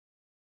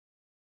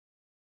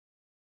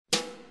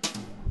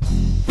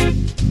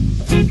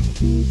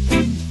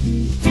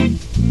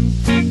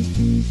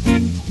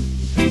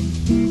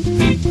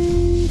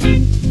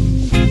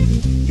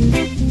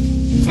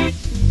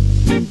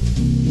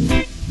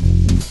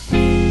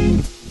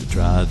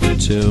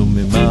Tell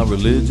me my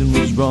religion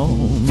was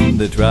wrong.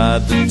 They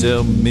tried to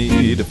tell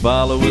me to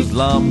follow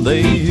Islam.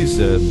 They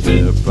said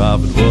their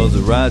prophet was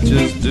a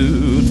righteous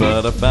dude,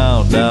 but I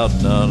found out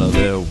none of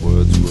their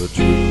words were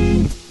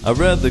true. I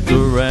read the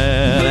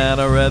Quran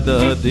and I read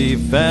the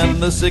Hadith,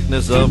 and the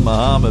sickness of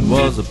Mohammed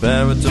was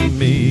apparent to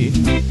me.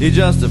 He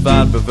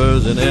justified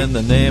perversion in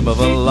the name of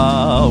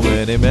Allah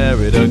when he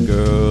married a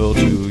girl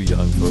too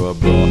young for a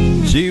bra.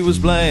 She was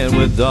playing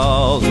with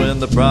dolls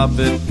when the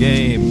prophet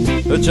came.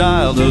 Her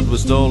childhood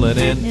was stolen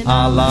in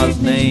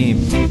Allah's name.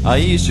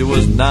 Aisha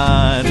was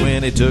 9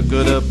 when he took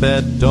her to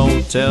bed.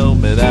 Don't tell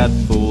me that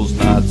fool's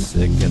not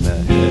sick in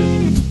the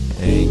head.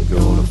 Ain't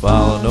gonna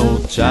follow no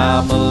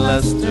child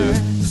molester,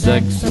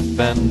 sex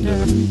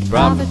offender,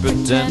 prophet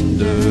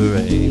pretender.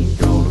 Ain't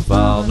gonna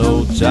follow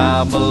no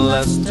child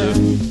molester.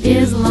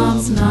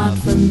 Islam's not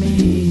for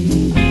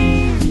me.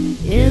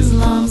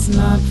 Islam's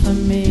not for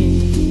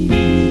me.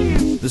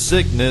 The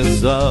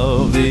sickness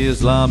of the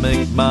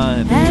Islamic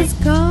mind has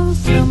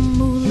caused the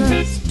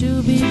mullahs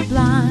to be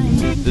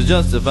blind. To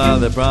justify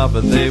their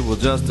prophet, they will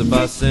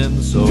justify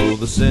sin, so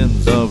the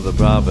sins of the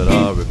prophet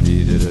are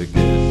repeated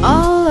again.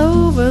 All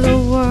over the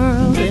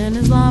world in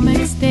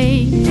Islamic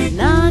states,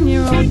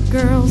 9-year-old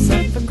girls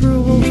suffer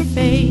cruel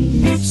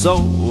fate.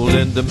 Sold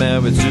into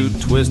marriage to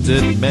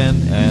twisted men,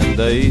 and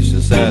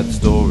Aisha's sad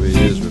story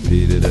is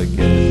repeated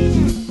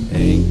again.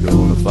 Ain't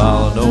gonna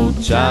follow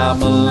no child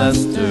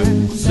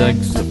molester,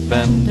 sex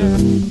offender,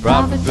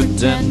 prophet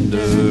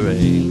pretender.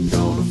 Ain't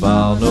gonna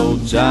follow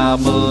no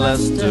child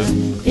molester.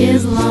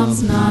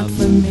 Islam's not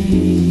for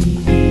me.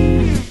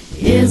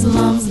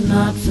 Islam's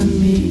not for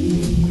me.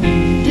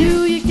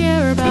 Do you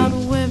care about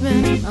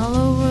women all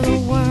over the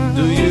world?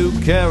 Do you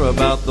care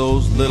about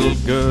those little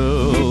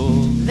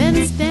girls?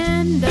 Then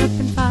stand up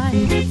and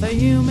fight for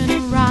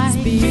human rights.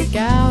 Speak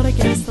out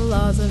against the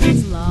laws of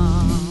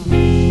Islam.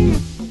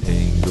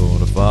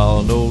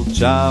 Follow no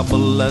child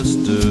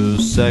molester,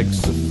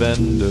 sex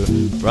offender,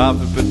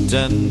 prophet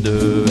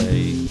pretender.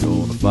 Ain't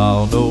gonna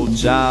follow no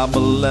child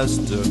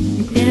molester.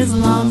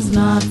 Islam's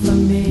not for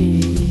me.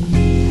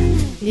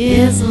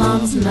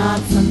 Islam's not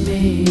for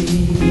me.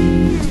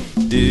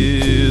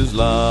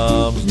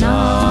 Islam's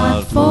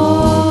not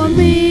for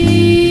me.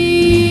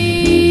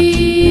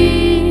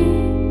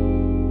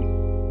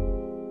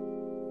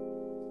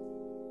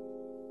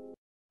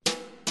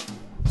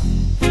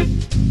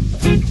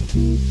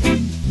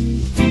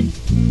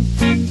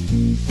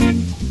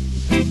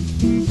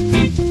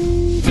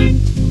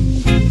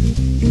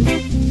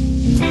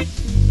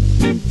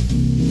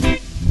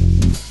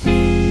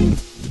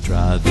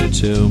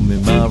 Tell me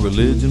my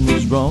religion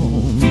was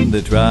wrong.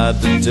 They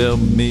tried to tell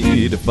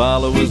me to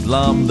follow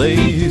Islam.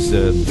 They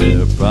said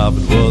their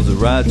prophet was a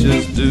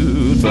righteous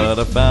dude, but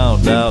I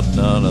found out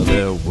none of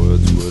their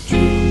words were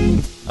true.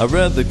 I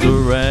read the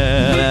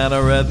Quran and I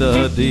read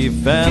the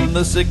Hadith, and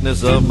the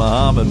sickness of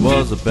Mohammed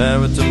was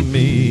apparent to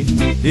me.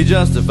 He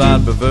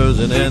justified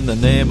perversion in the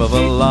name of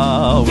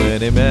Allah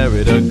when he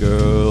married a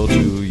girl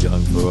too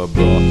young for a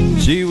bra.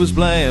 She was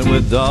playing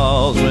with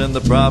dolls when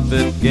the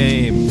prophet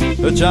came.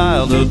 Her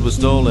childhood was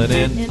stolen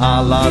in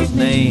Allah's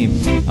name.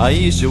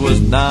 Aisha was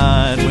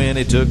 9 when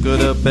he took her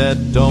to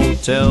bed.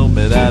 Don't tell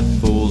me that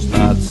fool's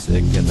not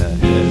sick in the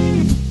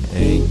head.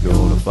 Ain't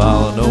gonna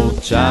follow no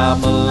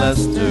child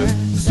molester,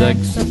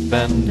 sex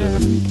offender,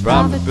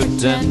 prophet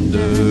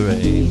pretender.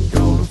 Ain't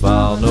gonna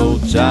follow no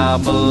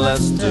child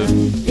molester.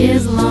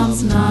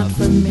 Islam's not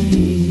for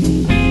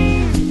me.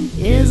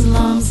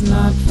 Islam's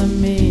not for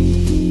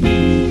me.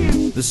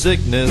 The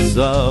sickness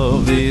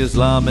of the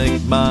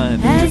Islamic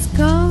mind has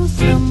caused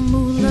the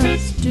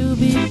mullahs to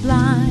be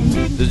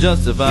blind. To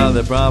justify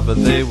their prophet,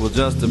 they will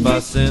justify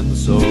sin,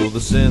 so the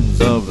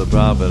sins of the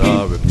prophet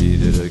are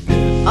repeated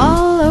again.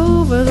 All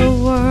over the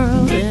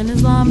world in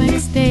Islamic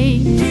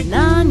states,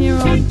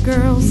 9-year-old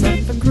girls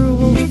suffer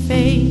cruel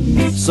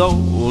fate.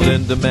 Sold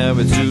into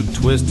marriage to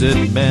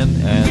twisted men,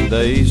 and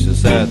Aisha's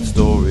sad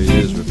story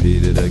is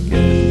repeated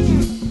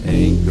again.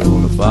 Ain't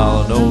gonna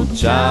follow no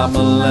child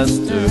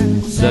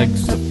molester,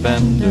 sex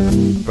offender,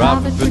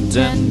 prophet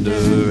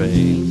pretender.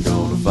 Ain't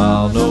gonna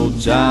follow no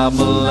child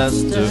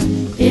molester.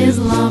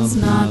 Islam's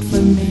not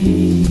for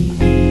me.